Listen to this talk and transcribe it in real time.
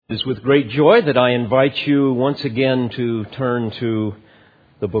It is with great joy that I invite you once again to turn to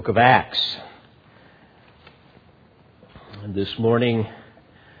the book of Acts. And this morning,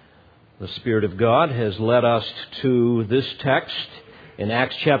 the Spirit of God has led us to this text in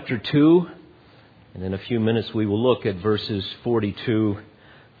Acts chapter 2. And in a few minutes we will look at verses 42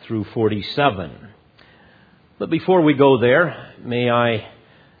 through 47. But before we go there, may I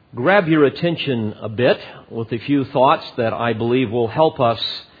grab your attention a bit with a few thoughts that I believe will help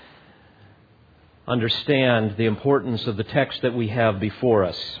us understand the importance of the text that we have before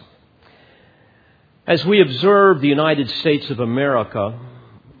us. As we observe the United States of America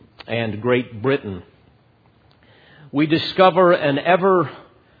and Great Britain, we discover an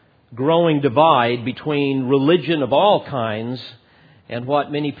ever-growing divide between religion of all kinds and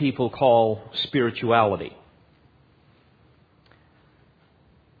what many people call spirituality.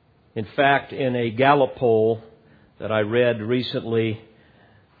 In fact, in a Gallup poll that I read recently,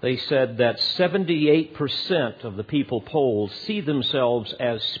 they said that 78% of the people polled see themselves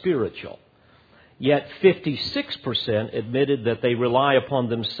as spiritual. Yet 56% admitted that they rely upon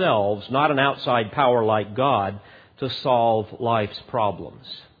themselves, not an outside power like God, to solve life's problems.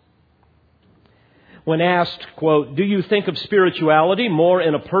 When asked, quote, "Do you think of spirituality more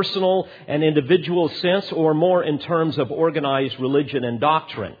in a personal and individual sense or more in terms of organized religion and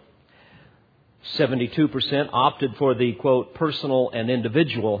doctrine?" 72% opted for the, quote, personal and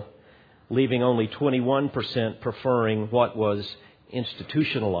individual, leaving only 21% preferring what was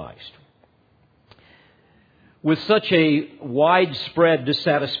institutionalized. With such a widespread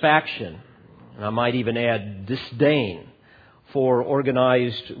dissatisfaction, and I might even add disdain for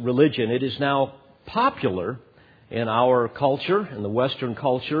organized religion, it is now popular in our culture, in the Western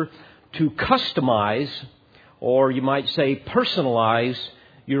culture, to customize, or you might say personalize,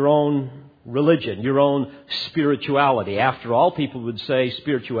 your own religion, your own spirituality. After all, people would say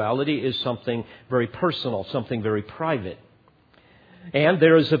spirituality is something very personal, something very private. And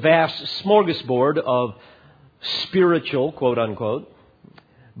there is a vast smorgasbord of spiritual, quote unquote,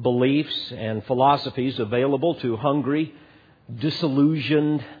 beliefs and philosophies available to hungry,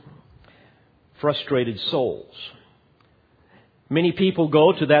 disillusioned, frustrated souls. Many people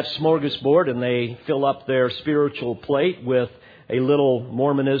go to that smorgasbord and they fill up their spiritual plate with a little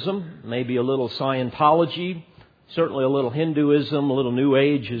Mormonism, maybe a little Scientology, certainly a little Hinduism, a little New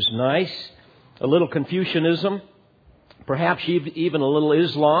Age is nice, a little Confucianism, perhaps even a little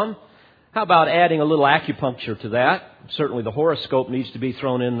Islam. How about adding a little acupuncture to that? Certainly the horoscope needs to be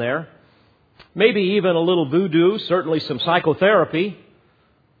thrown in there. Maybe even a little voodoo, certainly some psychotherapy.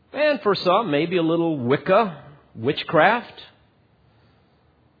 And for some, maybe a little Wicca, witchcraft.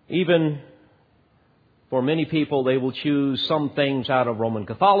 Even for many people, they will choose some things out of Roman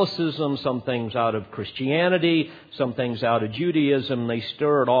Catholicism, some things out of Christianity, some things out of Judaism. They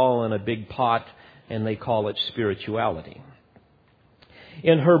stir it all in a big pot and they call it spirituality.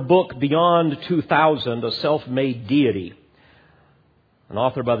 In her book, Beyond 2000, A Self-Made Deity, an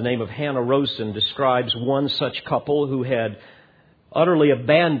author by the name of Hannah Rosen describes one such couple who had utterly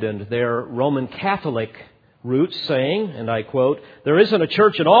abandoned their Roman Catholic roots, saying, and I quote, "There isn't a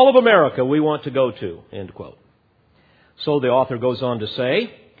church in all of America we want to go to," end quote. So the author goes on to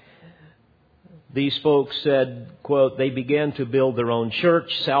say, these folks said, quote, "They began to build their own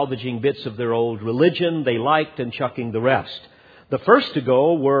church, salvaging bits of their old religion they liked and chucking the rest. The first to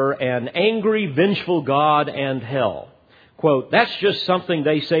go were an angry, vengeful God and hell." Quote, "That's just something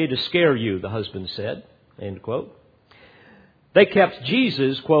they say to scare you," the husband said, end quote. They kept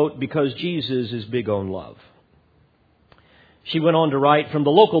Jesus, quote, "because Jesus is big on love." She went on to write, "From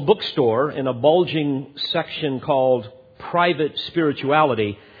the local bookstore in a bulging section called Private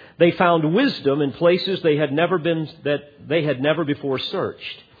Spirituality, they found wisdom in places they had never before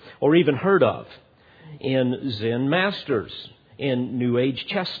searched or even heard of. In Zen masters, in New Age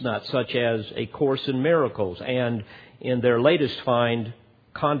chestnuts such as A Course in Miracles, and in their latest find,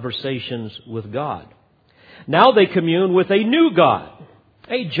 Conversations with God. Now they commune with a new God,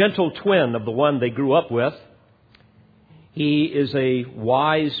 a gentle twin of the one they grew up with. He is a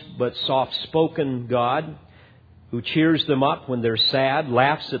wise but soft-spoken God who cheers them up when they're sad,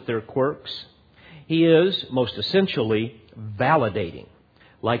 laughs at their quirks. He is, most essentially, validating,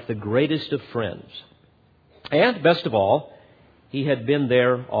 like the greatest of friends. And, best of all, he had been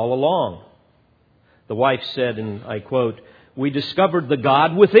there all along." The wife said, and I quote, "We discovered the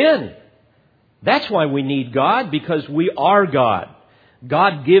God within. That's why we need God, because we are God.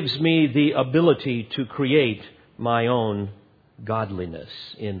 God gives me the ability to create my own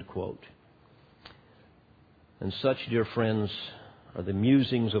godliness," end quote. And such, dear friends, are the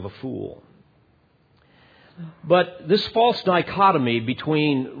musings of a fool. But this false dichotomy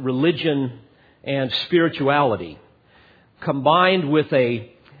between religion and spirituality, combined with a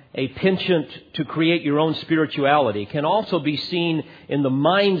penchant to create your own spirituality, can also be seen in the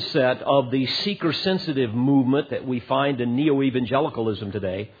mindset of the seeker-sensitive movement that we find in neo-evangelicalism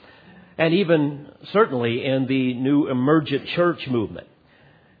today, and even certainly in the new emergent church movement.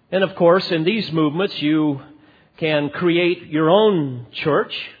 And of course, in these movements, you can create your own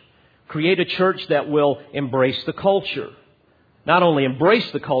church, create a church that will embrace the culture. Not only embrace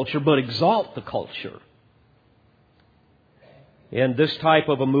the culture, but exalt the culture. In this type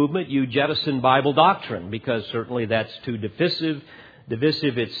of a movement, you jettison Bible doctrine because certainly that's too divisive.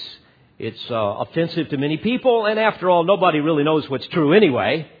 It's offensive to many people, and after all, nobody really knows what's true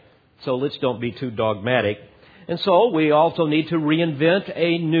anyway. So let's don't be too dogmatic. And so we also need to reinvent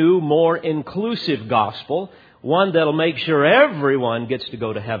a new, more inclusive gospel, one that'll make sure everyone gets to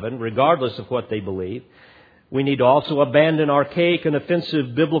go to heaven, regardless of what they believe. We need to also abandon archaic and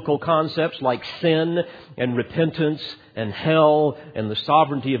offensive biblical concepts like sin and repentance and hell and the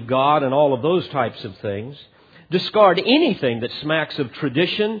sovereignty of God and all of those types of things. Discard anything that smacks of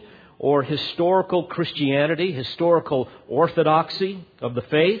tradition or historical Christianity, historical orthodoxy of the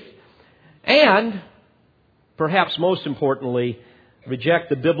faith. And, perhaps most importantly, reject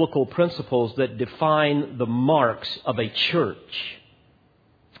the biblical principles that define the marks of a church.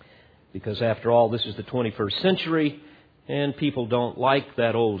 Because after all, this is the 21st century, and people don't like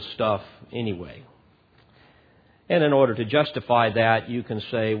that old stuff anyway. And in order to justify that, you can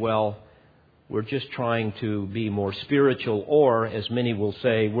say, well, we're just trying to be more spiritual, or, as many will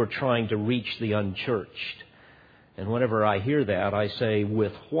say, we're trying to reach the unchurched. And whenever I hear that, I say,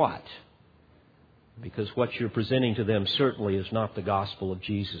 with what? Because what you're presenting to them certainly is not the gospel of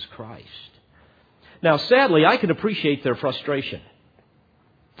Jesus Christ. Now, sadly, I can appreciate their frustration,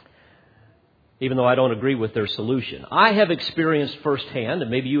 even though I don't agree with their solution. I have experienced firsthand,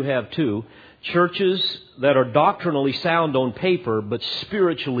 and maybe you have too, churches that are doctrinally sound on paper, but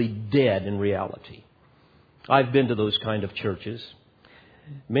spiritually dead in reality. I've been to those kind of churches.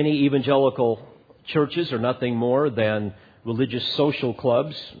 Many evangelical churches are nothing more than religious social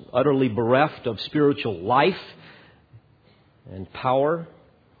clubs, utterly bereft of spiritual life and power.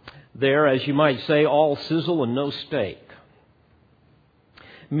 They're, as you might say, all sizzle and no steak.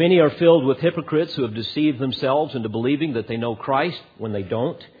 Many are filled with hypocrites who have deceived themselves into believing that they know Christ when they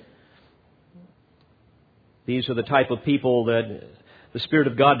don't. These are the type of people that the Spirit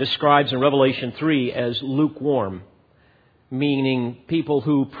of God describes in Revelation 3 as lukewarm, meaning people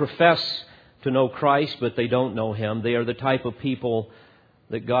who profess to know Christ, but they don't know Him. They are the type of people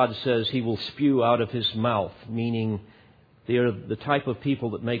that God says He will spew out of His mouth, meaning they are the type of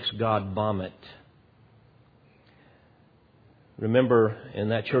people that makes God vomit. Remember, in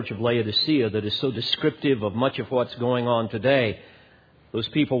that church of Laodicea that is so descriptive of much of what's going on today, those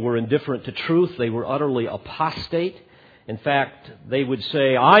people were indifferent to truth. They were utterly apostate. In fact, they would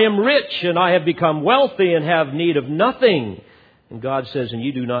say, I am rich and I have become wealthy and have need of nothing. And God says, and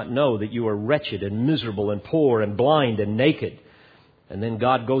you do not know that you are wretched and miserable and poor and blind and naked. And then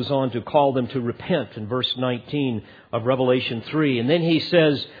God goes on to call them to repent in verse 19 of Revelation 3. And then He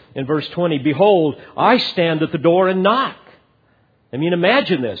says in verse 20, behold, I stand at the door and knock. I mean,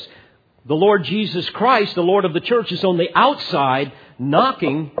 imagine this. The Lord Jesus Christ, the Lord of the church, is on the outside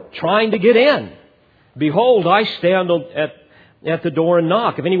knocking, trying to get in. Behold, I stand at the door and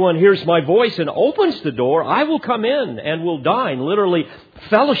knock. If anyone hears my voice and opens the door, I will come in and will dine, literally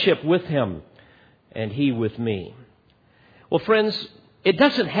fellowship with him and he with me. Well, friends, it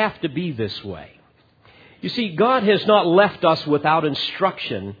doesn't have to be this way. You see, God has not left us without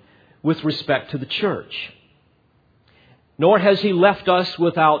instruction with respect to the church. Nor has He left us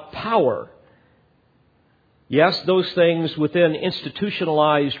without power. Yes, those things within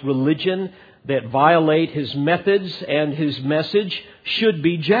institutionalized religion that violate His methods and His message should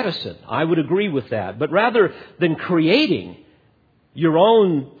be jettisoned. I would agree with that. But rather than creating your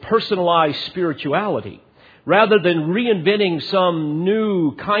own personalized spirituality, rather than reinventing some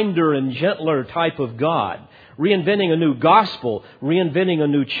new, kinder and gentler type of God, reinventing a new gospel, reinventing a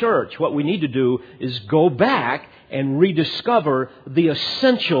new church, what we need to do is go back and rediscover the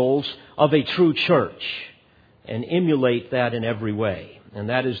essentials of a true church and emulate that in every way. And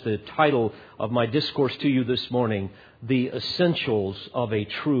that is the title of my discourse to you this morning, The Essentials of a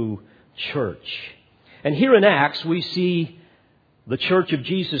True Church. And here in Acts, we see the church of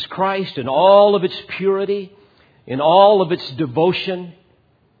Jesus Christ in all of its purity, in all of its devotion.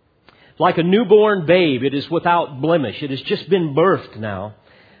 Like a newborn babe, it is without blemish. It has just been birthed now.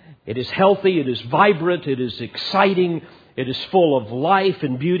 It is healthy, it is vibrant, it is exciting, it is full of life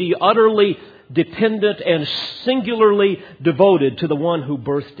and beauty, utterly dependent and singularly devoted to the one who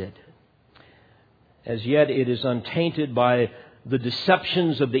birthed it. As yet it is untainted by the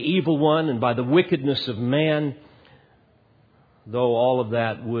deceptions of the evil one and by the wickedness of man, though all of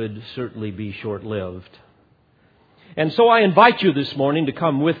that would certainly be short-lived. And so I invite you this morning to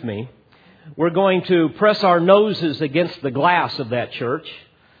come with me. We're going to press our noses against the glass of that church.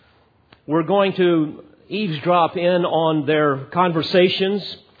 We're going to eavesdrop in on their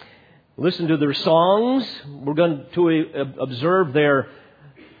conversations, listen to their songs. We're going to observe their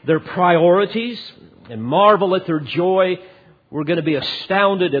priorities and marvel at their joy. We're going to be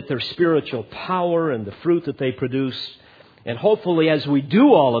astounded at their spiritual power and the fruit that they produce. And hopefully as we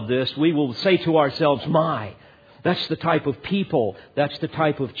do all of this, we will say to ourselves, my, that's the type of people, that's the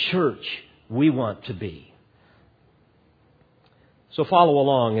type of church we want to be. So follow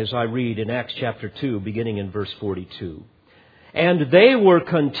along as I read in Acts chapter 2, beginning in verse 42. And they were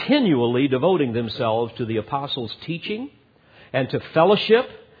continually devoting themselves to the apostles' teaching and to fellowship,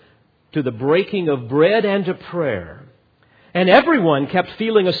 to the breaking of bread and to prayer. And everyone kept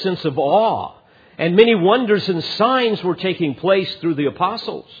feeling a sense of awe, and many wonders and signs were taking place through the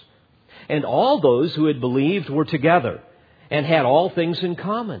apostles. And all those who had believed were together and had all things in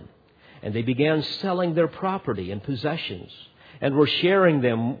common. And they began selling their property and possessions and were sharing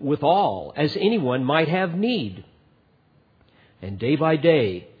them with all, as anyone might have need. And day by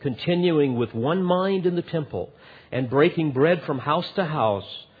day, continuing with one mind in the temple and breaking bread from house to house,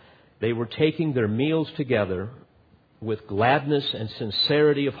 they were taking their meals together with gladness and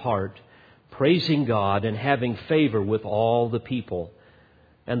sincerity of heart, praising God and having favor with all the people.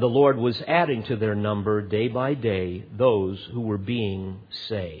 And the Lord was adding to their number day by day those who were being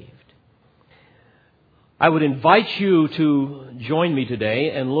saved. I would invite you to join me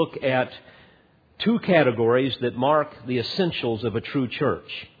today and look at two categories that mark the essentials of a true church.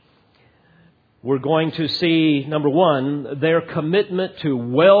 We're going to see, number one, their commitment to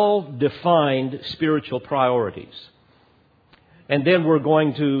well-defined spiritual priorities. And then we're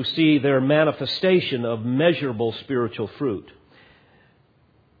going to see their manifestation of measurable spiritual fruit.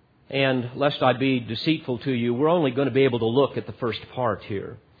 And lest I be deceitful to you, we're only going to be able to look at the first part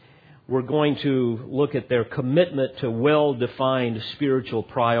here. We're going to look at their commitment to well-defined spiritual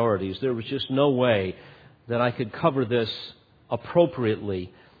priorities. There was just no way that I could cover this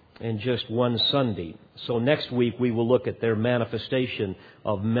appropriately in just one Sunday. So next week we will look at their manifestation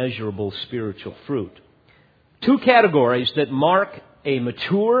of measurable spiritual fruit. Two categories that mark a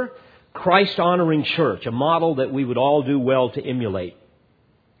mature, Christ-honoring church, a model that we would all do well to emulate.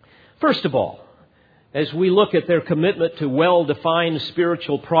 First of all, as we look at their commitment to well-defined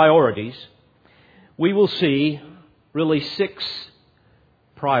spiritual priorities, we will see really 6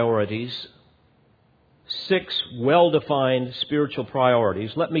 priorities, 6 well-defined spiritual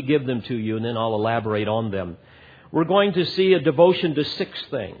priorities. Let me give them to you and then I'll elaborate on them. We're going to see a devotion to 6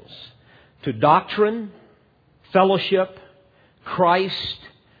 things: to doctrine, fellowship, Christ,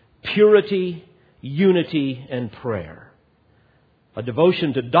 purity, unity, and prayer. A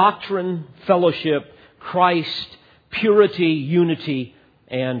devotion to doctrine, fellowship, Christ, purity, unity,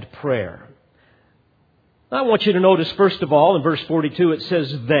 and prayer. I want you to notice, first of all, in verse 42, it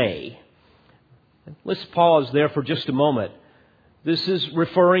says they. Let's pause there for just a moment. This is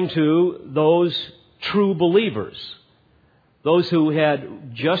referring to those true believers, those who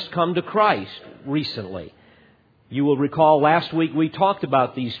had just come to Christ recently. You will recall last week we talked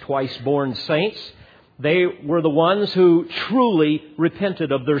about these twice-born saints. They were the ones who truly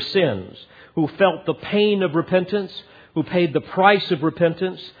repented of their sins, who felt the pain of repentance, who paid the price of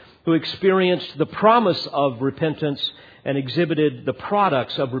repentance, who experienced the promise of repentance and exhibited the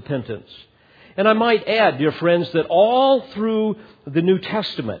products of repentance. And I might add, dear friends, that all through the New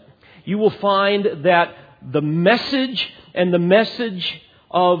Testament, you will find that the message and the message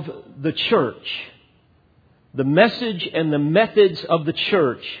of the church, the message and the methods of the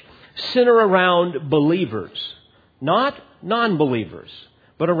church center around believers, not non-believers,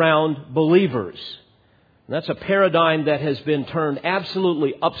 but around believers. And that's a paradigm that has been turned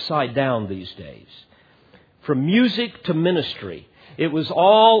absolutely upside down these days. From music to ministry, it was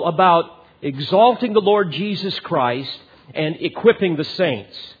all about exalting the Lord Jesus Christ and equipping the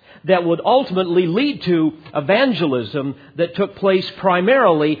saints that would ultimately lead to evangelism that took place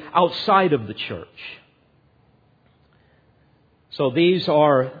primarily outside of the church. So these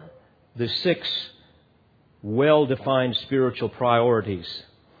are the 6 well-defined spiritual priorities.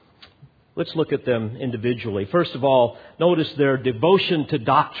 Let's look at them individually. First of all, notice their devotion to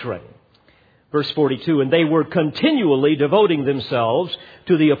doctrine. Verse 42, and they were continually devoting themselves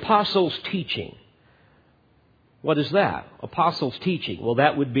to the apostles' teaching. What is that? Apostles' teaching. Well,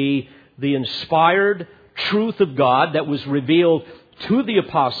 that would be the inspired truth of God that was revealed to the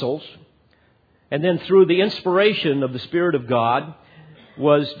apostles, and then through the inspiration of the Spirit of God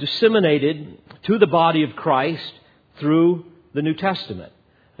was disseminated to the body of Christ through the New Testament.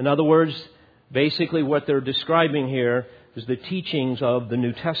 In other words, basically what they're describing here is the teachings of the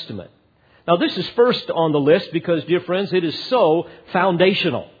New Testament. Now this is first on the list because, dear friends, it is so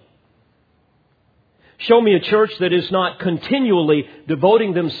foundational. Show me a church that is not continually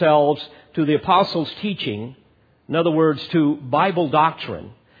devoting themselves to the apostles' teaching, in other words, to Bible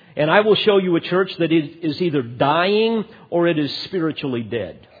doctrine, and I will show you a church that is either dying or it is spiritually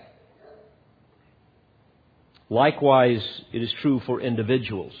dead. Likewise, it is true for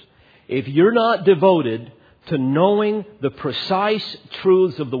individuals. If you're not devoted to knowing the precise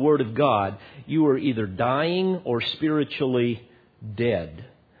truths of the Word of God, you are either dying or spiritually dead.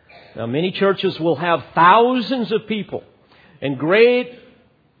 Now, many churches will have thousands of people and great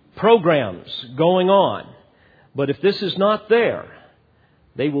programs going on. But if this is not there,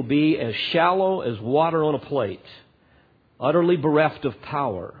 they will be as shallow as water on a plate, utterly bereft of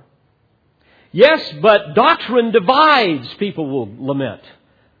power. Yes, but doctrine divides, people will lament.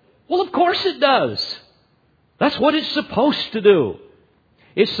 Well, of course it does. That's what it's supposed to do.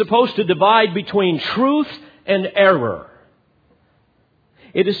 It's supposed to divide between truth and error.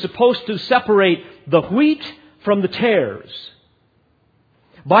 It is supposed to separate the wheat from the tares.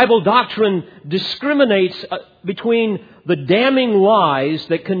 Bible doctrine discriminates between the damning lies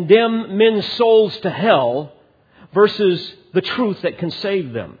that condemn men's souls to hell versus the truth that can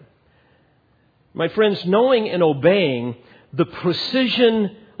save them. My friends, knowing and obeying the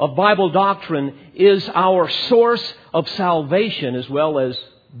precision of Bible doctrine is our source of salvation as well as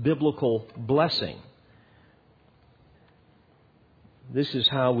biblical blessing. This is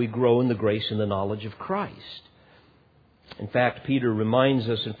how we grow in the grace and the knowledge of Christ. In fact, Peter reminds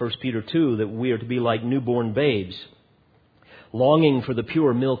us in 1 Peter 2 that we are to be like newborn babes, longing for the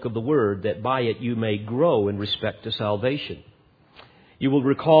pure milk of the Word, that by it you may grow in respect to salvation. You will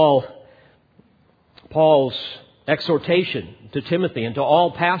recall Paul's exhortation to Timothy and to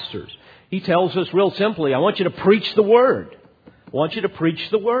all pastors. He tells us real simply, I want you to preach the Word. I want you to preach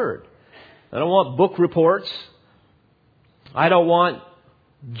the Word. I don't want book reports. I don't want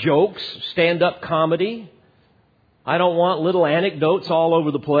jokes, stand-up comedy. I don't want little anecdotes all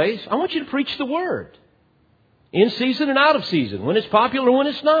over the place. I want you to preach the Word. In season and out of season. When it's popular, when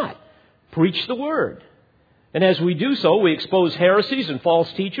it's not. Preach the Word. And as we do so, we expose heresies and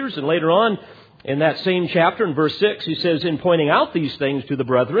false teachers. And later on, in that same chapter, in verse 6, he says, in pointing out these things to the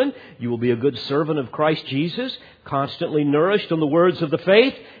brethren, you will be a good servant of Christ Jesus, constantly nourished on the words of the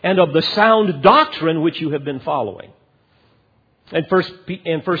faith and of the sound doctrine which you have been following. And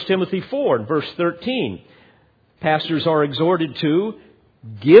in 1 Timothy 4, in verse 13, pastors are exhorted to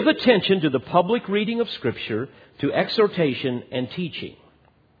give attention to the public reading of Scripture, to exhortation and teaching.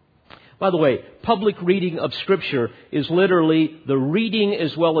 By the way, public reading of Scripture is literally the reading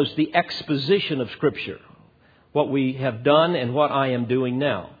as well as the exposition of Scripture. What we have done and what I am doing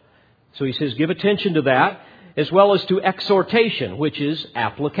now. So he says, give attention to that, as well as to exhortation, which is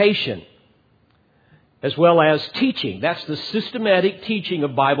application. As well as teaching. That's the systematic teaching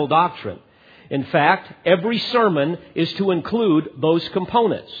of Bible doctrine. In fact, every sermon is to include those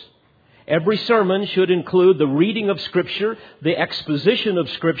components. Every sermon should include the reading of Scripture, the exposition of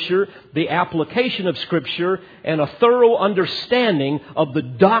Scripture, the application of Scripture, and a thorough understanding of the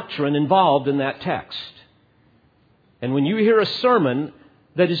doctrine involved in that text. And when you hear a sermon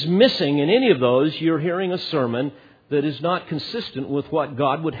that is missing in any of those, you're hearing a sermon that is not consistent with what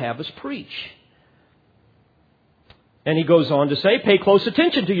God would have us preach. And he goes on to say, pay close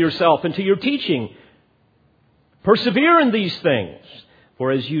attention to yourself and to your teaching. Persevere in these things.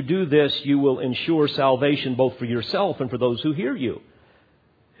 For as you do this, you will ensure salvation both for yourself and for those who hear you.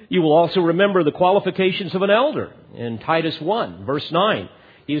 You will also remember the qualifications of an elder in Titus 1, verse 9.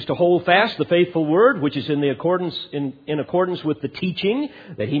 He is to hold fast the faithful word, which is in accordance with the teaching,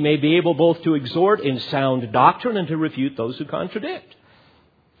 that he may be able both to exhort in sound doctrine and to refute those who contradict.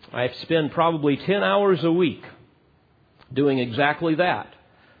 I spend probably 10 hours a week doing exactly that.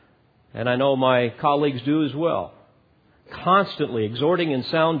 And I know my colleagues do as well. Constantly exhorting in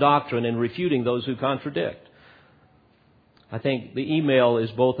sound doctrine and refuting those who contradict. I think the email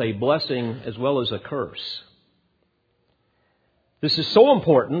is both a blessing as well as a curse. This is so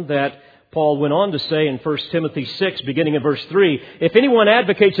important that Paul went on to say in 1 Timothy 6, beginning in verse 3, if anyone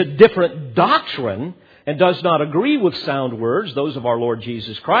advocates a different doctrine and does not agree with sound words, those of our Lord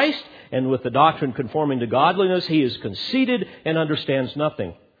Jesus Christ, and with the doctrine conforming to godliness, he is conceited and understands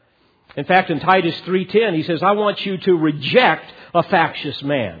nothing. In fact, in Titus 3:10, he says, I want you to reject a factious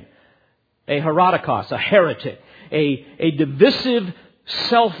man. a hereticos, a heretic, a divisive,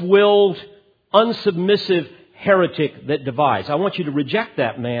 self-willed, unsubmissive heretic that divides. I want you to reject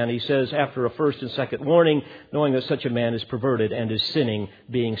that man, he says, after a first and second warning, knowing that such a man is perverted and is sinning,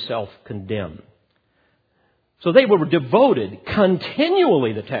 being self-condemned. So they were devoted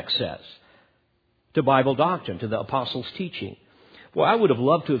continually, the text says, to Bible doctrine, to the apostles' teaching. Well, I would have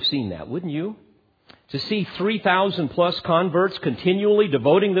loved to have seen that, wouldn't you? To see 3,000 plus converts continually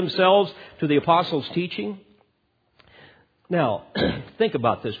devoting themselves to the apostles' teaching. Now, think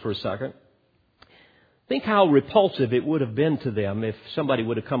about this for a second. Think how repulsive it would have been to them if somebody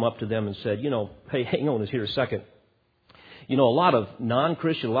would have come up to them and said, hey, hang on here a second. A lot of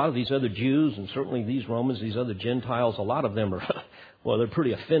non-Christian, a lot of these other Jews, and certainly these Romans, these other Gentiles, a lot of them are, they're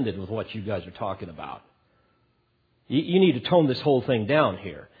pretty offended with what you guys are talking about. You need to tone this whole thing down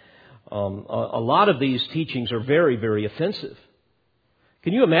here. A lot of these teachings are very, very offensive.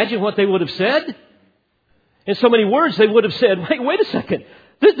 Can you imagine what they would have said? In so many words, they would have said, wait a second.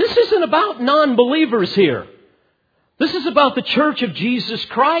 This isn't about non-believers here. This is about the church of Jesus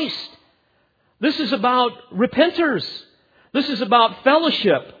Christ. This is about repenters. This is about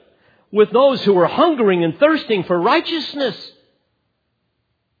fellowship with those who are hungering and thirsting for righteousness.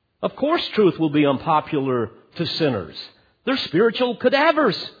 Of course, truth will be unpopular to sinners. They're spiritual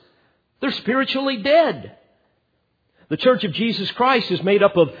cadavers. They're spiritually dead. The church of Jesus Christ is made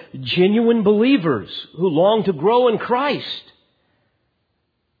up of genuine believers who long to grow in Christ.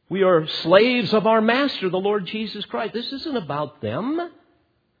 We are slaves of our master, the Lord Jesus Christ. This isn't about them.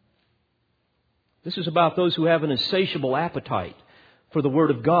 This is about those who have an insatiable appetite for the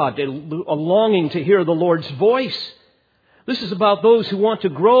Word of God, a longing to hear the Lord's voice. This is about those who want to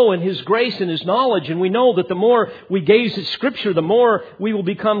grow in His grace and His knowledge. And we know that the more we gaze at Scripture, the more we will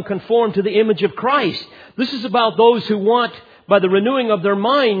become conformed to the image of Christ. This is about those who want, by the renewing of their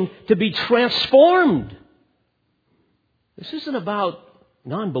mind, to be transformed. This isn't about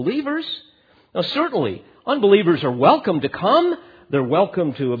non-believers. Now, certainly, unbelievers are welcome to come. They're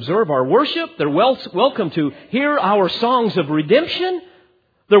welcome to observe our worship. They're welcome to hear our songs of redemption.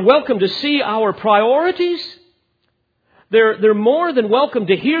 They're welcome to see our priorities. They're more than welcome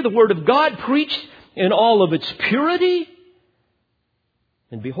to hear the Word of God preached in all of its purity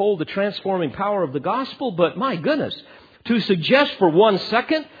and behold the transforming power of the gospel. But my goodness, to suggest for 1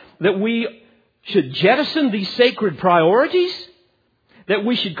 second that we should jettison these sacred priorities, that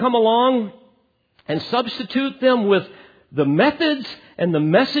we should come along and substitute them with the methods and the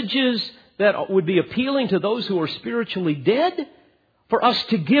messages that would be appealing to those who are spiritually dead, for us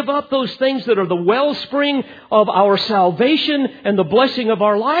to give up those things that are the wellspring of our salvation and the blessing of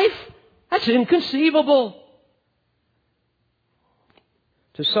our life, that's inconceivable.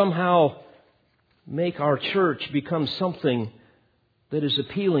 To somehow make our church become something that is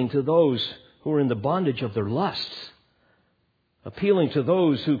appealing to those who are in the bondage of their lusts, appealing to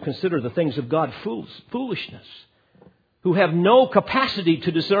those who consider the things of God foolishness, who have no capacity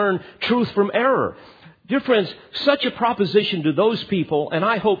to discern truth from error. Dear friends, such a proposition to those people, and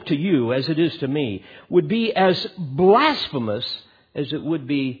I hope to you as it is to me, would be as blasphemous as it would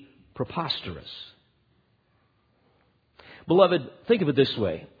be preposterous. Beloved, think of it this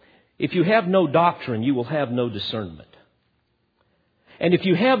way. If you have no doctrine, you will have no discernment. And if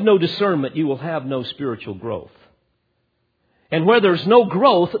you have no discernment, you will have no spiritual growth. And where there's no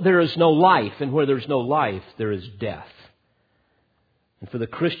growth, there is no life. And where there's no life, there is death. And for the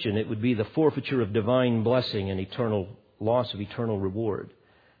Christian, it would be the forfeiture of divine blessing and eternal loss of eternal reward.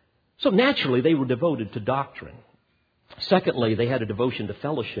 So naturally, they were devoted to doctrine. Secondly, they had a devotion to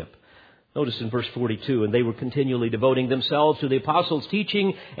fellowship. Notice in verse 42, and they were continually devoting themselves to the apostles'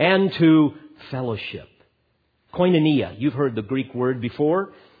 teaching and to fellowship. Koinonia, you've heard the Greek word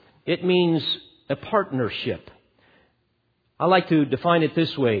before. It means a partnership. I like to define it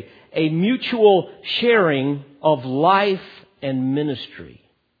this way: a mutual sharing of life and ministry.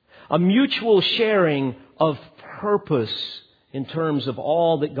 A mutual sharing of purpose in terms of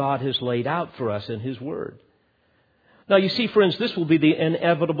all that God has laid out for us in His Word. Now, you see, friends, this will be the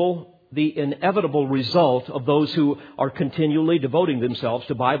inevitable result of those who are continually devoting themselves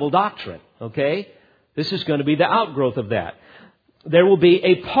to Bible doctrine. Okay? This is going to be the outgrowth of that. There will be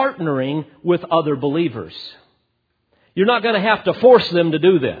a partnering with other believers. You're not going to have to force them to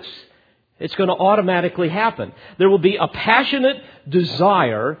do this. It's going to automatically happen. There will be a passionate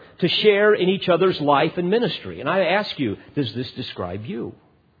desire to share in each other's life and ministry. And I ask you, does this describe you?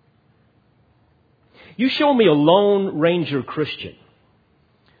 You show me a Lone Ranger Christian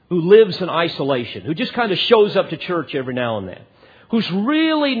who lives in isolation, who just kind of shows up to church every now and then, who's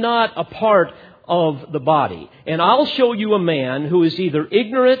really not a part of the body. And I'll show you a man who is either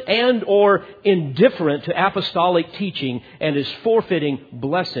ignorant and or indifferent to apostolic teaching and is forfeiting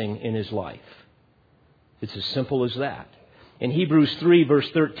blessing in his life. It's as simple as that. In Hebrews 3, verse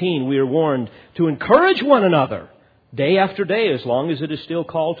 13, we are warned to encourage one another day after day, as long as it is still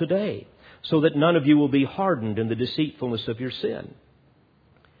called today, so that none of you will be hardened in the deceitfulness of your sin.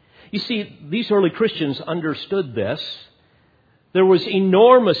 You see, these early Christians understood this. There was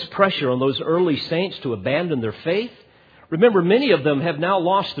enormous pressure on those early saints to abandon their faith. Remember, many of them have now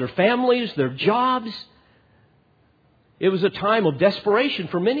lost their families, their jobs. It was a time of desperation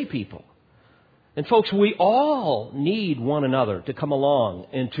for many people. And folks, we all need one another to come along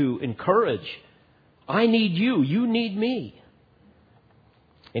and to encourage. I need you. You need me.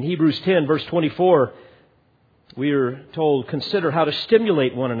 In Hebrews 10, verse 24, we are told, consider how to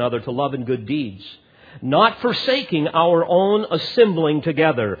stimulate one another to love and good deeds, not forsaking our own assembling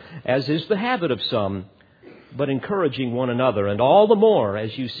together, as is the habit of some, but encouraging one another, and all the more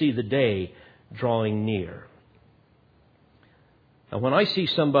as you see the day drawing near. Now, when I see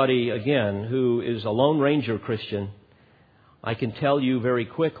somebody, again, who is a Lone Ranger Christian, I can tell you very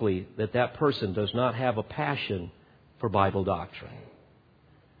quickly that that person does not have a passion for Bible doctrine.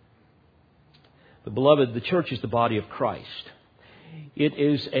 But beloved, the church is the body of Christ. It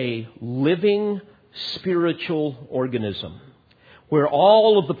is a living spiritual organism where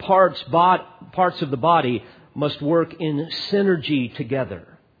all of the parts of the body must work in synergy together.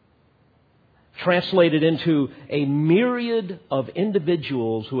 Translated into a myriad of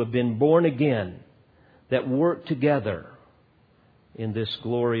individuals who have been born again that work together in this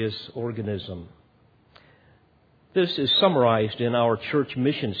glorious organism. This is summarized in our church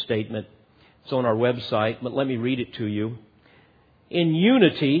mission statement. It's on our website, but let me read it to you. In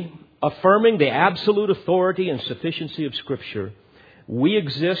unity, affirming the absolute authority and sufficiency of Scripture, we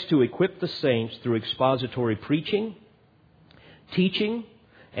exist to equip the saints through expository preaching, teaching,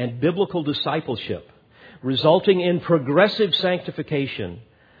 and biblical discipleship, resulting in progressive sanctification,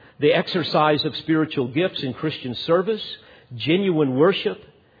 the exercise of spiritual gifts in Christian service, genuine worship,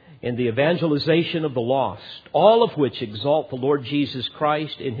 and the evangelization of the lost, all of which exalt the Lord Jesus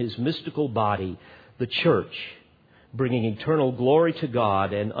Christ in His mystical body, the church, bringing eternal glory to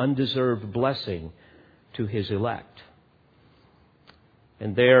God and undeserved blessing to His elect.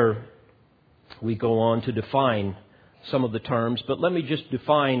 And there we go on to define some of the terms, but let me just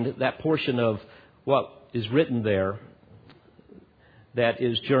define that portion of what is written there that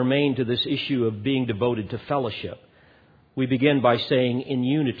is germane to this issue of being devoted to fellowship. We begin by saying in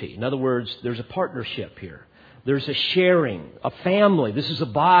unity. In other words, there's a partnership here. There's a sharing, a family. This is a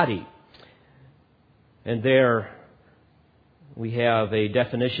body. And there we have a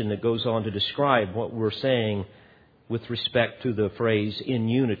definition that goes on to describe what we're saying with respect to the phrase in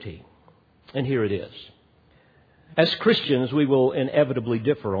unity. And here it is. As Christians, we will inevitably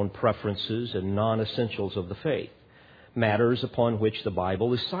differ on preferences and non-essentials of the faith, matters upon which the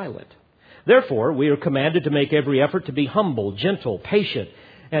Bible is silent. Therefore, we are commanded to make every effort to be humble, gentle, patient,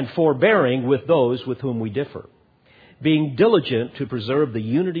 and forbearing with those with whom we differ, being diligent to preserve the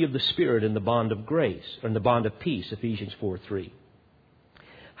unity of the Spirit in the bond of grace, or in the bond of peace, Ephesians 4:3.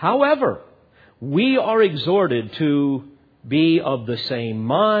 However, we are exhorted to be of the same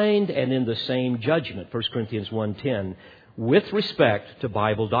mind and in the same judgment, 1 Corinthians 1:10, with respect to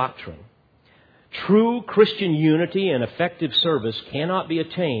Bible doctrine. True Christian unity and effective service cannot be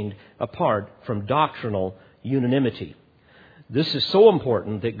attained apart from doctrinal unanimity. This is so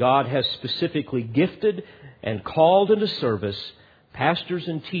important that God has specifically gifted and called into service pastors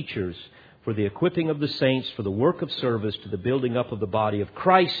and teachers for the equipping of the saints for the work of service to the building up of the body of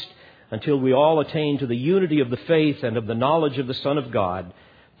Christ until we all attain to the unity of the faith and of the knowledge of the Son of God,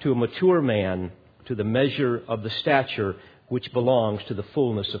 to a mature man, to the measure of the stature which belongs to the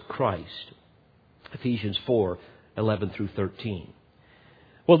fullness of Christ. Ephesians 4:11 through 13.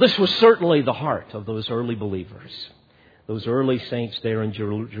 Well, this was certainly the heart of those early believers, those early saints there in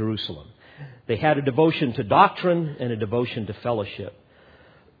Jerusalem. They had a devotion to doctrine and a devotion to fellowship.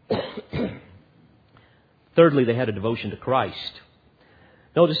 Thirdly, they had a devotion to Christ.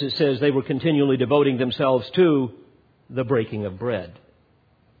 Notice it says they were continually devoting themselves to the breaking of bread.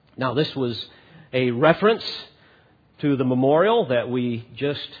 Now, this was a reference to the memorial that we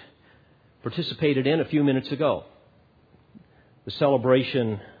just participated in a few minutes ago. The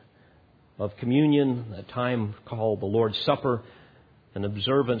celebration of communion, a time called the Lord's Supper, an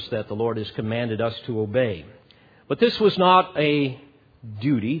observance that the Lord has commanded us to obey. But this was not a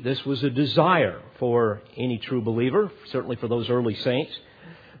duty. This was a desire for any true believer, certainly for those early saints.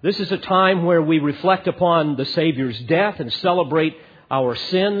 This is a time where we reflect upon the Savior's death and celebrate our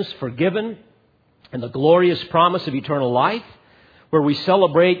sins forgiven and the glorious promise of eternal life, where we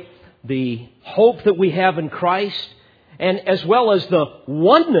celebrate the hope that we have in Christ, and as well as the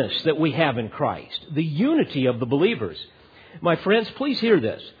oneness that we have in Christ, the unity of the believers. My friends, please hear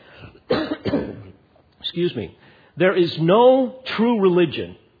this. Excuse me. There is no true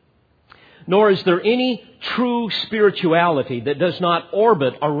religion, nor is there any true spirituality that does not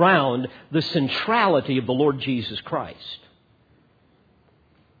orbit around the centrality of the Lord Jesus Christ.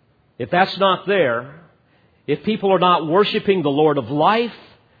 If that's not there, if people are not worshiping the Lord of life,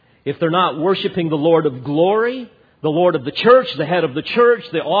 if they're not worshiping the Lord of glory, the Lord of the church, the head of the church,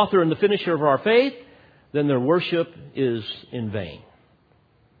 the author and the finisher of our faith, then their worship is in vain.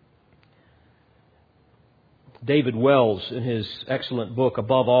 David Wells, in his excellent book,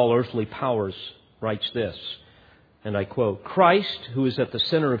 Above All Earthly Powers, writes this, and I quote, "Christ, who is at the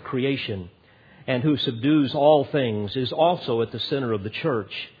center of creation and who subdues all things, is also at the center of the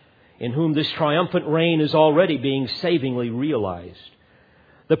church, in whom this triumphant reign is already being savingly realized.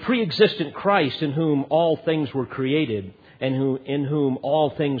 The pre-existent Christ, in whom all things were created and in whom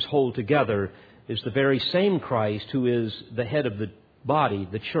all things hold together, is the very same Christ who is the head of the body,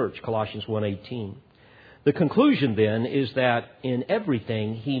 the church," Colossians 1:18. The conclusion then is that in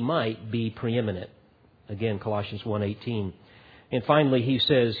everything He might be preeminent. Again, Colossians 1:18. And finally he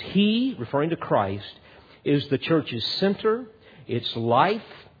says, He, referring to Christ, is the church's center, its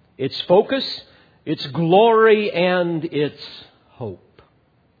life, its focus, its glory, and its hope.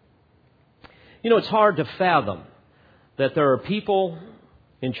 You know, it's hard to fathom that there are people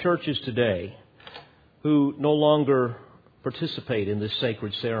in churches today who no longer participate in this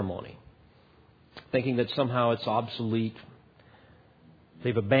sacred ceremony, thinking that somehow it's obsolete.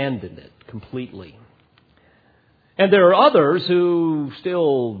 They've abandoned it completely. And there are others who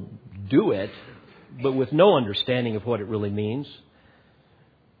still do it, but with no understanding of what it really means.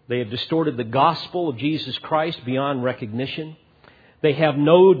 They have distorted the gospel of Jesus Christ beyond recognition. They have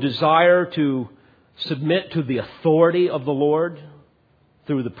no desire to submit to the authority of the Lord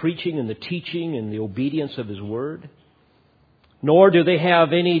through the preaching and the teaching and the obedience of His Word. Nor do they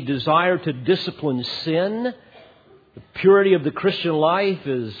have any desire to discipline sin. The purity of the Christian life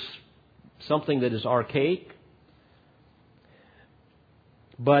is something that is archaic.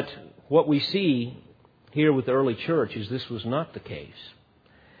 But what we see here with the early church is this was not the case.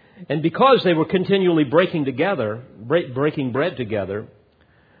 And because they were continually breaking bread together,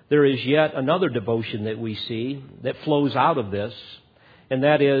 there is yet another devotion that we see that flows out of this, and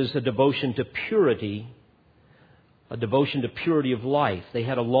that is a devotion to purity, a devotion to purity of life. They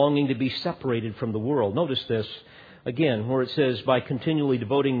had a longing to be separated from the world. Notice this again, where it says, by continually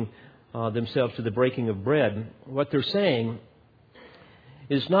devoting themselves to the breaking of bread. What they're saying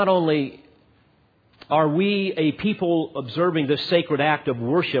is not only are we a people observing this sacred act of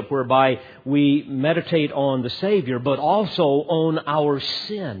worship whereby we meditate on the Savior, but also on our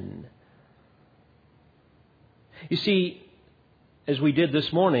sin. You see, as we did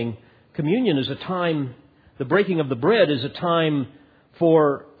this morning, communion is a time, the breaking of the bread is a time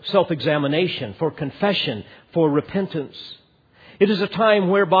for self-examination, for confession, for repentance. It is a time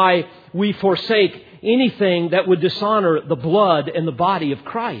whereby we forsake anything that would dishonor the blood and the body of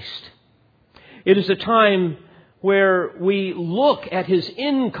Christ. It is a time where we look at His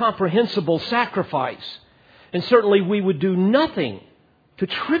incomprehensible sacrifice, and certainly we would do nothing to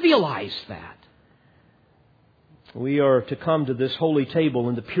trivialize that. We are to come to this holy table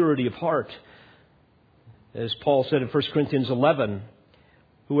in the purity of heart. As Paul said in 1 Corinthians 11,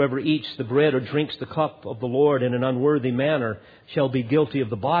 whoever eats the bread or drinks the cup of the Lord in an unworthy manner shall be guilty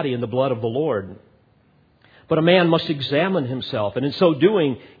of the body and the blood of the Lord. But a man must examine himself, and in so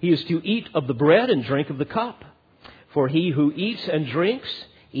doing, he is to eat of the bread and drink of the cup. For he who eats and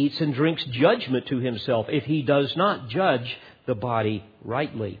drinks judgment to himself, if he does not judge the body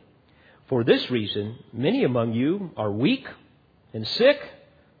rightly. For this reason, many among you are weak and sick,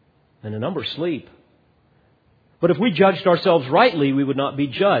 and a number sleep. But if we judged ourselves rightly, we would not be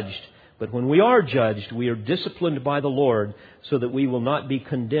judged. But when we are judged, we are disciplined by the Lord, so that we will not be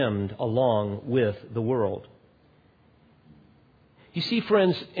condemned along with the world. You see,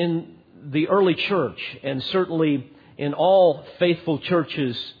 friends, in the early church, and certainly in all faithful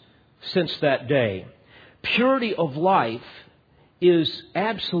churches since that day, purity of life is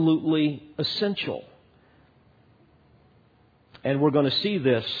absolutely essential. And we're going to see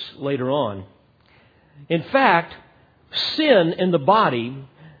this later on. In fact, sin in the body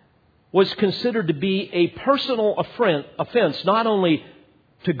was considered to be a personal offense, not only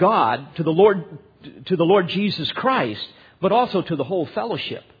to God, to the Lord Jesus Christ, but also to the whole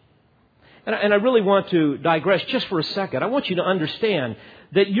fellowship. And I really want to digress just for a second. I want you to understand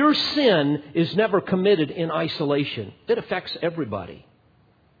that your sin is never committed in isolation. It affects everybody.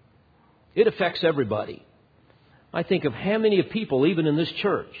 It affects everybody. I think of how many people, even in this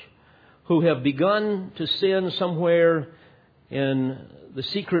church, who have begun to sin somewhere in the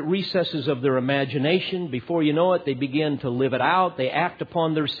secret recesses of their imagination. Before you know it, they begin to live it out. They act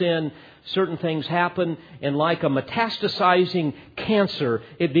upon their sin. Certain things happen, and like a metastasizing cancer,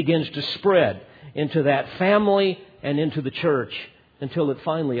 it begins to spread into that family and into the church until it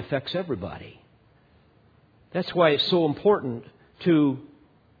finally affects everybody. That's why it's so important to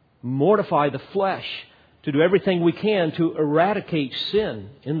mortify the flesh, to do everything we can to eradicate sin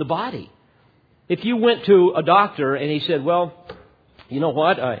in the body. If you went to a doctor and he said, well, you know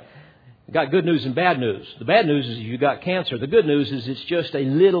what, I got good news and bad news. The bad news is you got cancer. The good news is it's just a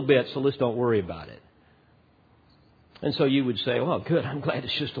little bit, so let's don't worry about it. And so you would say, well, good, I'm glad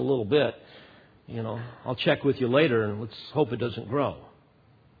it's just a little bit. You know, I'll check with you later and let's hope it doesn't grow.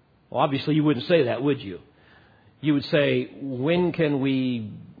 Well, obviously you wouldn't say that, would you? You would say, when can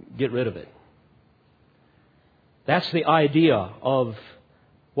we get rid of it? That's the idea of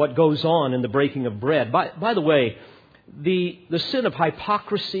what goes on in the breaking of bread. By the way, the sin of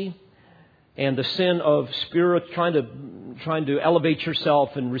hypocrisy and the sin of spirit, trying to elevate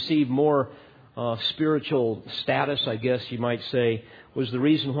yourself and receive more spiritual status, I guess you might say, was the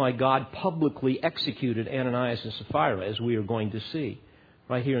reason why God publicly executed Ananias and Sapphira, as we are going to see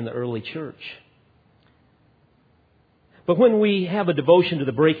right here in the early church. But when we have a devotion to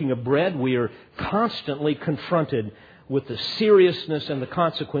the breaking of bread, we are constantly confronted with the seriousness and the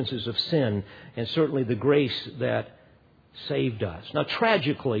consequences of sin, and certainly the grace that saved us. Now,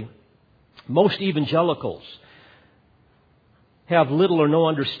 tragically, most evangelicals have little or no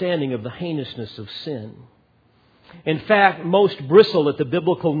understanding of the heinousness of sin. In fact, most bristle at the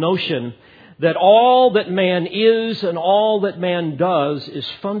biblical notion that all that man is and all that man does is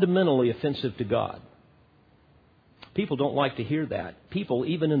fundamentally offensive to God. People don't like to hear that. People,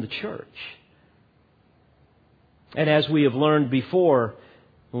 even in the church. And as we have learned before,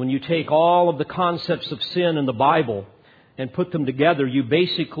 when you take all of the concepts of sin in the Bible and put them together, you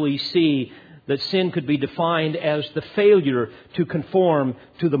basically see that sin could be defined as the failure to conform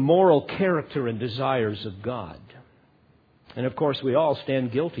to the moral character and desires of God. And of course, we all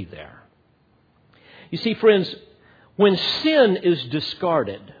stand guilty there. You see, friends, when sin is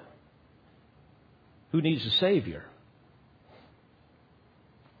discarded, who needs a Savior?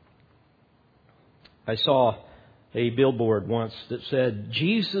 I saw a billboard once that said,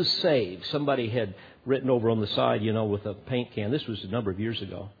 Jesus saves. Somebody had written over on the side, with a paint can. This was a number of years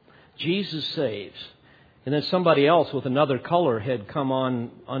ago. Jesus saves. And then somebody else with another color had come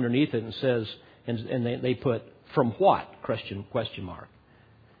on underneath it and says, and they put, from what? Question mark.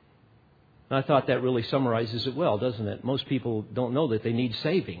 And I thought that really summarizes it well, doesn't it? Most people don't know that they need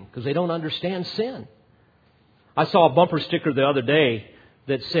saving because they don't understand sin. I saw a bumper sticker the other day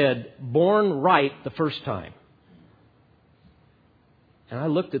that said, born right the first time. And I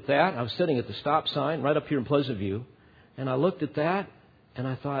looked at that. I was sitting at the stop sign right up here in Pleasant View. And I looked at that and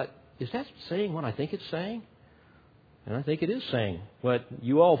I thought, is that saying what I think it's saying? And I think it is saying what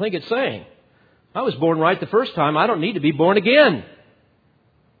you all think it's saying. I was born right the first time. I don't need to be born again.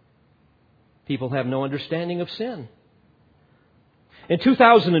 People have no understanding of sin. In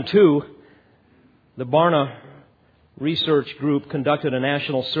 2002, the Barna Research Group conducted a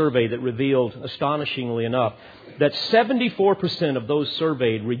national survey that revealed, astonishingly enough, that 74% of those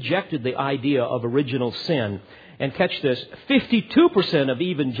surveyed rejected the idea of original sin. And catch this, 52% of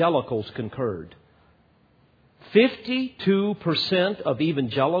evangelicals concurred. 52% of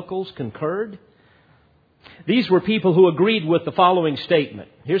evangelicals concurred. These were people who agreed with the following statement.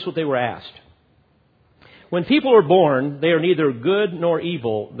 Here's what they were asked. When people are born, they are neither good nor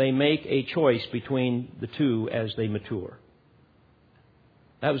evil. They make a choice between the two as they mature.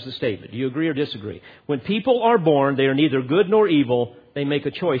 That was the statement. Do you agree or disagree? When people are born, they are neither good nor evil. They make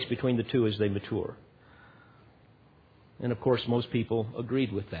a choice between the two as they mature. And of course, most people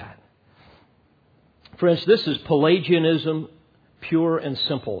agreed with that. Friends, this is Pelagianism, pure and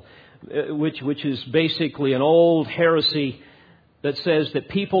simple, which is basically an old heresy that says that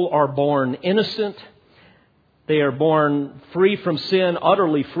people are born innocent. They are born free from sin,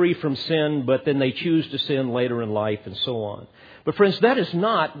 utterly free from sin, but then they choose to sin later in life and so on. But friends, that is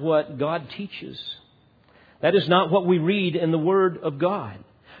not what God teaches. That is not what we read in the Word of God.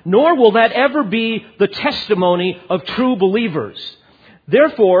 Nor will that ever be the testimony of true believers.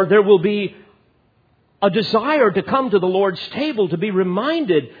 Therefore, there will be a desire to come to the Lord's table to be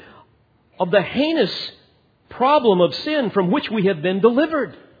reminded of the heinous problem of sin from which we have been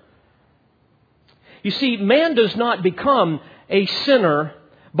delivered. You see, man does not become a sinner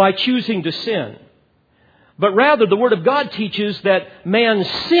by choosing to sin. But rather, the Word of God teaches that man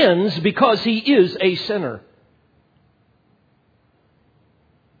sins because he is a sinner.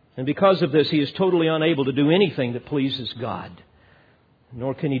 And because of this, he is totally unable to do anything that pleases God.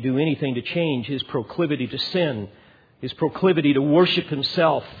 Nor can he do anything to change his proclivity to sin, his proclivity to worship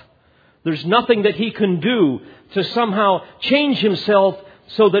himself. There's nothing that he can do to somehow change himself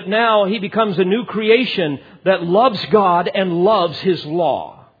so that now he becomes a new creation that loves God and loves His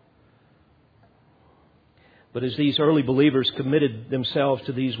law. But as these early believers committed themselves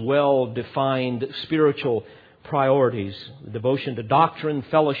to these well-defined spiritual priorities, devotion to doctrine,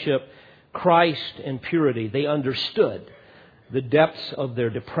 fellowship, Christ, and purity, they understood the depths of their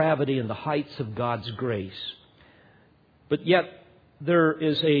depravity and the heights of God's grace. But yet, there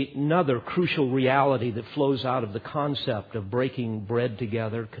is another crucial reality that flows out of the concept of breaking bread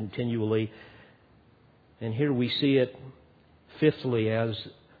together continually. And here we see it, fifthly, as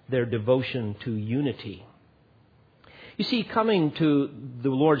their devotion to unity. You see, coming to the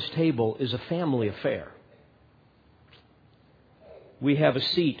Lord's table is a family affair. We have a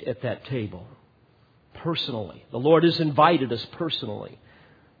seat at that table, personally. The Lord has invited us personally.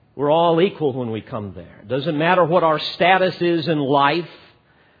 We're all equal when we come there. It doesn't matter what our status is in life,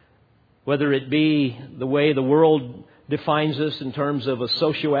 whether it be the way the world defines us in terms of a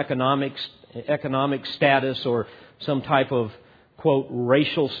socioeconomic status or some type of, quote,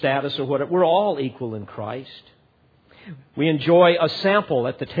 racial status or whatever. We're all equal in Christ. We enjoy a sample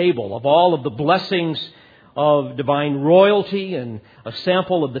at the table of all of the blessings of divine royalty and a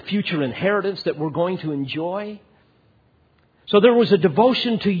sample of the future inheritance that we're going to enjoy. So there was a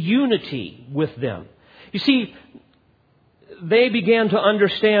devotion to unity with them. You see, they began to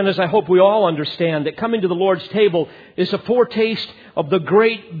understand, as I hope we all understand, that coming to the Lord's table is a foretaste of the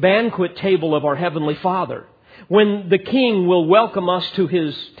great banquet table of our Heavenly Father, when the King will welcome us to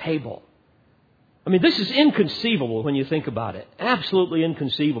His table. I mean, this is inconceivable when you think about it. Absolutely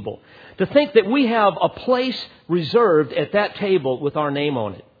inconceivable. To think that we have a place reserved at that table with our name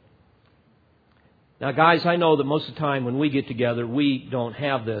on it. Now, guys, I know that most of the time when we get together, we don't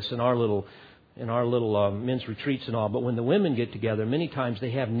have this in our little men's retreats and all. But when the women get together, many times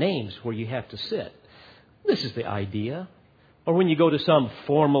they have names where you have to sit. This is the idea. Or when you go to some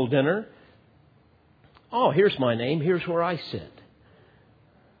formal dinner, oh, here's my name. Here's where I sit.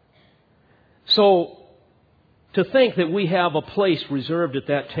 So, to think that we have a place reserved at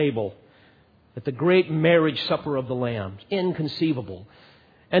that table, at the great marriage supper of the Lamb, inconceivable.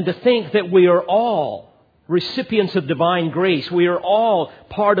 And to think that we are all recipients of divine grace. We are all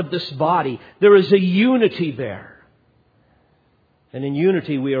part of this body. There is a unity there. And in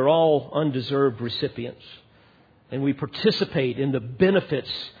unity, we are all undeserved recipients. And we participate in the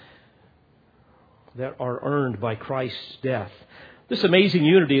benefits that are earned by Christ's death. This amazing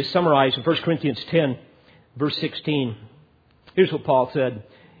unity is summarized in 1 Corinthians 10, verse 16. Here's what Paul said.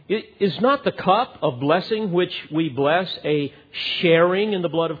 Is not the cup of blessing which we bless a sharing in the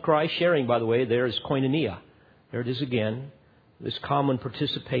blood of Christ? Sharing, by the way, there is koinonia. There it is again, this common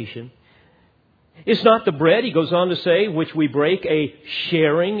participation. Is not the bread, he goes on to say, which we break a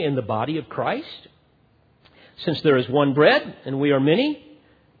sharing in the body of Christ? Since there is one bread and we are many,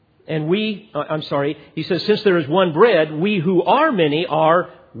 he says, since there is one bread, we who are many are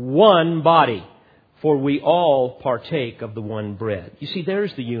one body. For we all partake of the one bread. You see,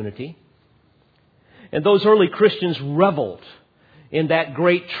 there's the unity. And those early Christians reveled in that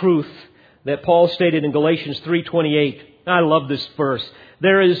great truth that Paul stated in Galatians 3:28. I love this verse.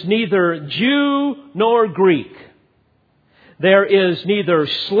 There is neither Jew nor Greek. There is neither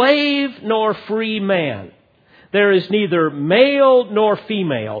slave nor free man. There is neither male nor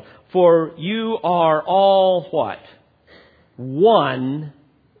female. For you are all what? One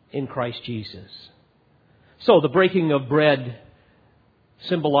in Christ Jesus. So the breaking of bread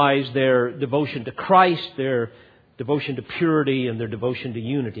symbolized their devotion to Christ, their devotion to purity, and their devotion to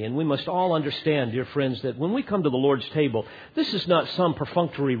unity. And we must all understand, dear friends, that when we come to the Lord's table, this is not some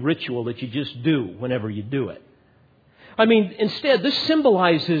perfunctory ritual that you just do whenever you do it. I mean, instead, this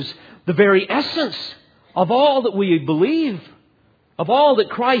symbolizes the very essence of all that we believe, of all that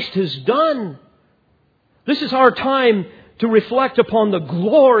Christ has done. This is our time to reflect upon the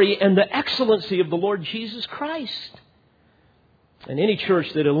glory and the excellency of the Lord Jesus Christ. And any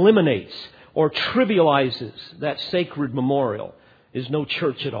church that eliminates or trivializes that sacred memorial is no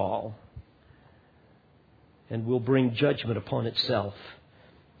church at all and will bring judgment upon itself.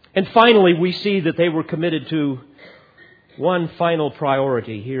 And finally, we see that they were committed to one final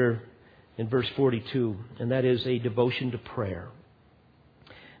priority here in verse 42, and that is a devotion to prayer.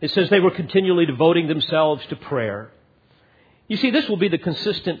 It says they were continually devoting themselves to prayer. You see, this will be the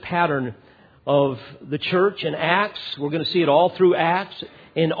consistent pattern of the church in Acts. We're going to see it all through Acts,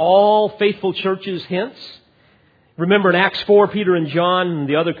 in all faithful churches hence. Remember in Acts 4, Peter and John and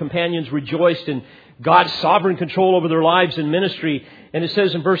the other companions rejoiced in God's sovereign control over their lives and ministry. And it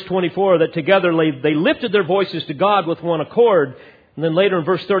says in verse 24 that together they lifted their voices to God with one accord. And then later in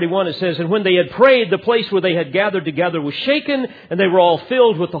verse 31 it says, and when they had prayed, the place where they had gathered together was shaken, and they were all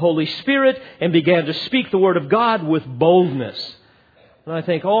filled with the Holy Spirit and began to speak the word of God with boldness. And I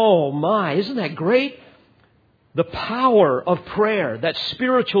think, oh my, isn't that great? The power of prayer, that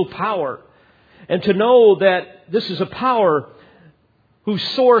spiritual power. And to know that this is a power whose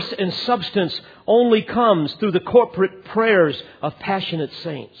source and substance only comes through the corporate prayers of passionate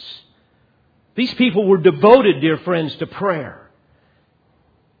saints. These people were devoted, dear friends, to prayer.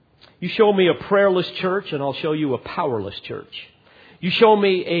 You show me a prayerless church and I'll show you a powerless church. You show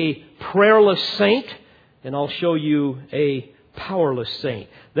me a prayerless saint and I'll show you a powerless saint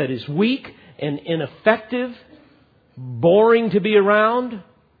that is weak and ineffective, boring to be around,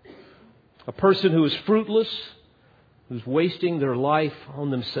 a person who is fruitless, who's wasting their life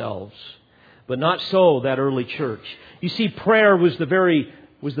on themselves. But not so that early church. You see, prayer was the very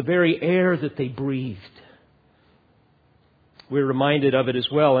air that they breathed. We're reminded of it as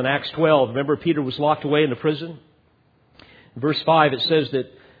well in Acts 12. Remember, Peter was locked away in the prison? In verse 5, it says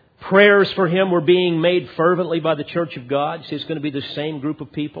that prayers for him were being made fervently by the church of God. See, it's going to be the same group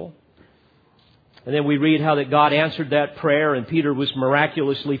of people. And then we read how that God answered that prayer and Peter was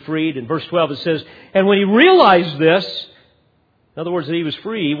miraculously freed. In verse 12 it says, and when he realized this, in other words, that he was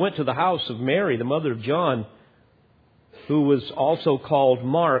free, he went to the house of Mary, the mother of John, who was also called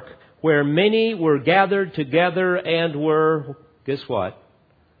Mark, where many were gathered together and were, guess what?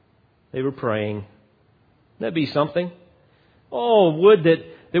 They were praying. That'd be something. Oh, would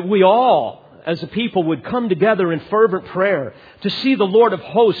that we all, as a people, would come together in fervent prayer to see the Lord of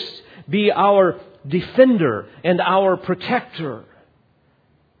hosts be our defender and our protector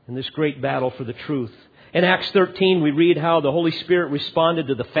in this great battle for the truth. In Acts 13, we read how the Holy Spirit responded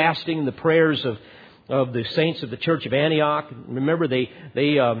to the fasting and the prayers of the saints of the church of Antioch. Remember, they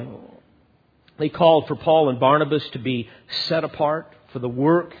called for Paul and Barnabas to be set apart for the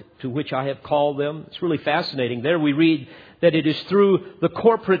work to which I have called them. It's really fascinating. There we read that it is through the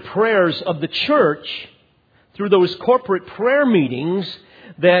corporate prayers of the church, through those corporate prayer meetings,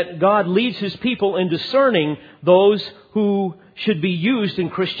 that God leads His people in discerning those who should be used in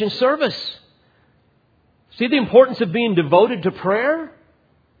Christian service. See the importance of being devoted to prayer?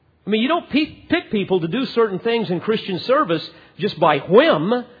 I mean, you don't pick people to do certain things in Christian service just by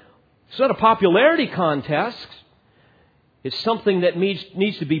whim. It's not a popularity contest. It's something that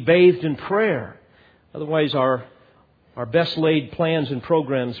needs to be bathed in prayer. Otherwise, our best laid plans and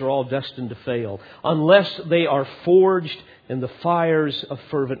programs are all destined to fail unless they are forged in the fires of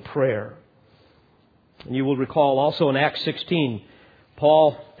fervent prayer. And you will recall also in Acts 16,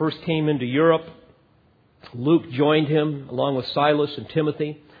 Paul first came into Europe. Luke joined him along with Silas and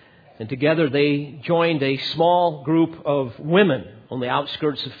Timothy. And together they joined a small group of women on the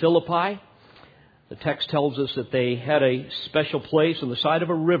outskirts of Philippi. The text tells us that they had a special place on the side of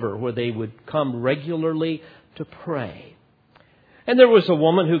a river where they would come regularly to pray. And there was a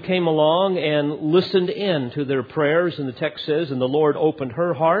woman who came along and listened in to their prayers, and the text says, and the Lord opened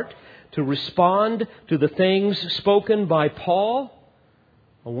her heart to respond to the things spoken by Paul,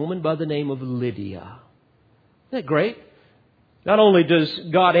 a woman by the name of Lydia. Isn't that great? Not only does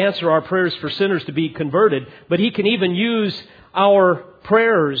God answer our prayers for sinners to be converted, but He can even use our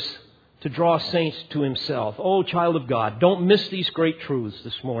prayers to draw saints to Himself. Oh, child of God, don't miss these great truths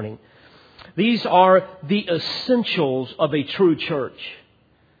this morning. These are the essentials of a true church.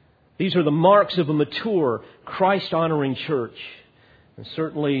 These are the marks of a mature, Christ-honoring church. And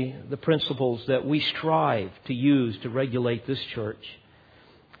certainly the principles that we strive to use to regulate this church.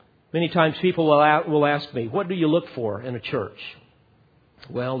 Many times people will ask me, what do you look for in a church?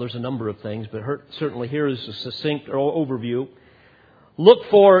 Well, there's a number of things, but certainly here is a succinct overview. Look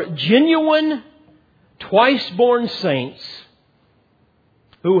for genuine, twice-born saints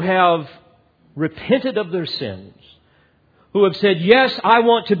who have repented of their sins, who have said, yes, I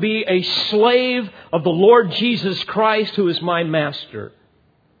want to be a slave of the Lord Jesus Christ, who is my master.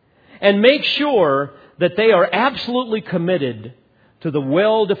 And make sure that they are absolutely committed to the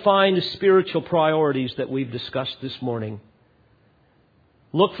well-defined spiritual priorities that we've discussed this morning.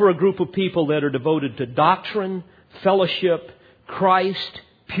 Look for a group of people that are devoted to doctrine, fellowship, Christ,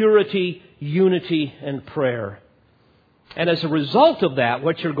 purity, unity, and prayer. And as a result of that,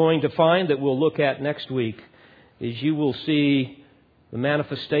 what you're going to find that we'll look at next week is you will see the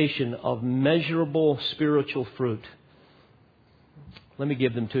manifestation of measurable spiritual fruit. Let me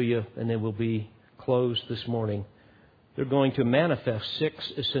give them to you, and then we'll be closed this morning. They're going to manifest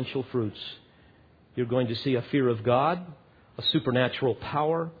 6 essential fruits. You're going to see a fear of God, a supernatural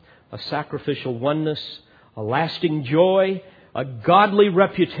power, a sacrificial oneness, a lasting joy, a godly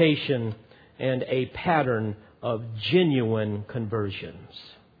reputation, and a pattern of genuine conversions.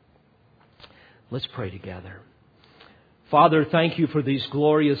 Let's pray together. Father, thank you for these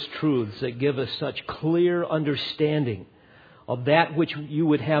glorious truths that give us such clear understanding of that which you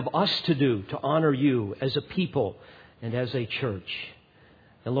would have us to do to honor you as a people and as a church.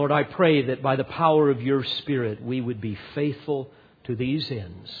 And Lord, I pray that by the power of your Spirit, we would be faithful to these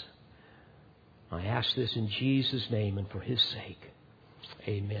ends. I ask this in Jesus' name and for His sake.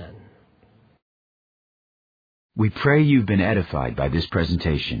 Amen. We pray you've been edified by this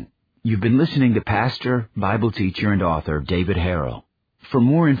presentation. You've been listening to pastor, Bible teacher, and author David Harrell. For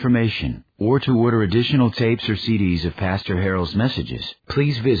more information or to order additional tapes or CDs of Pastor Harrell's messages,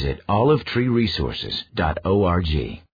 please visit olivetreeresources.org.